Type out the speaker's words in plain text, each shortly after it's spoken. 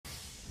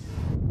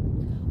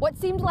What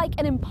seemed like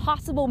an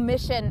impossible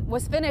mission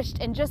was finished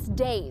in just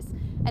days,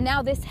 and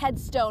now this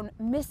headstone,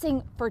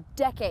 missing for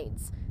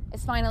decades,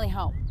 is finally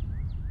home.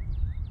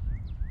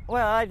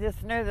 Well, I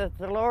just knew that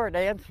the Lord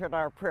answered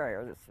our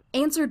prayers.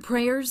 Answered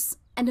prayers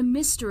and a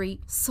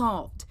mystery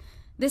solved.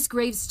 This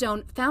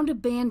gravestone found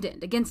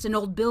abandoned against an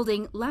old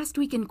building last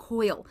week in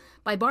Coyle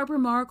by Barbara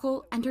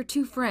Markle and her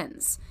two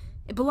friends.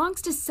 It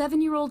belongs to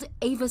 7-year-old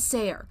Ava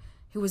Sayre,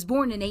 who was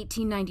born in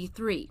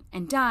 1893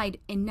 and died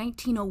in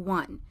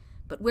 1901.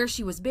 But where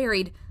she was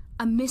buried,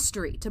 a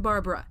mystery to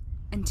Barbara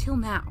until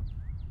now.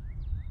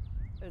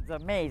 It's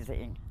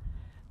amazing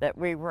that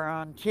we were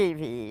on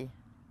TV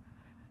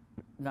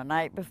the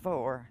night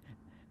before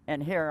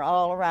and here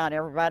all around,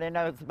 everybody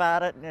knows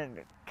about it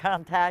and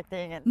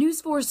contacting. News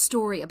 4's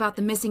story about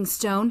the missing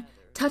stone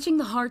touching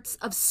the hearts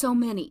of so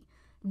many.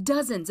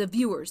 Dozens of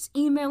viewers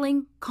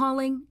emailing,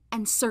 calling,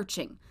 and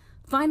searching.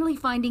 Finally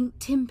finding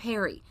Tim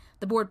Perry,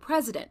 the board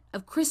president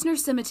of Christner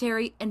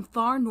Cemetery in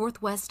far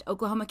northwest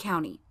Oklahoma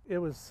County. It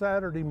was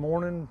Saturday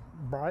morning,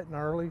 bright and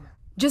early.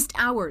 Just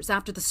hours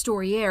after the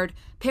story aired,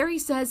 Perry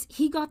says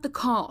he got the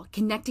call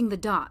connecting the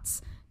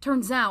dots.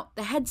 Turns out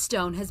the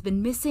headstone has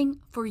been missing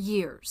for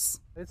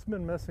years. It's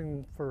been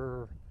missing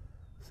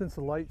since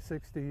the late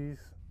 60s.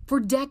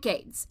 For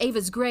decades,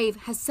 Ava's grave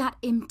has sat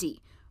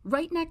empty,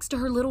 right next to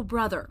her little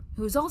brother,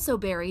 who's also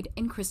buried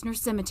in Christner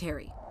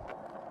Cemetery.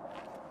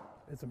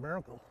 It's a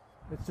miracle.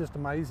 It's just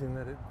amazing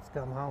that it's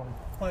come home.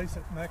 Place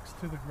it next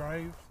to the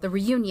grave. The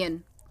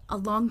reunion, a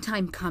long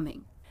time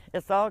coming.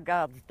 It's all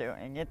God's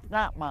doing. It's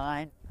not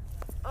mine.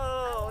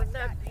 Oh, isn't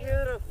that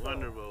beautiful?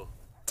 Wonderful.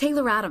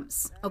 Taylor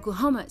Adams,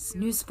 Oklahoma's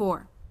News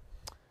 4.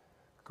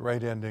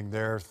 Great ending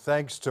there.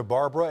 Thanks to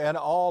Barbara and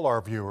all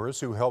our viewers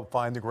who helped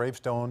find the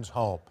gravestone's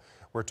home.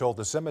 We're told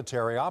the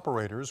cemetery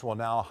operators will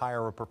now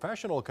hire a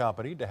professional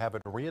company to have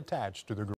it reattached to the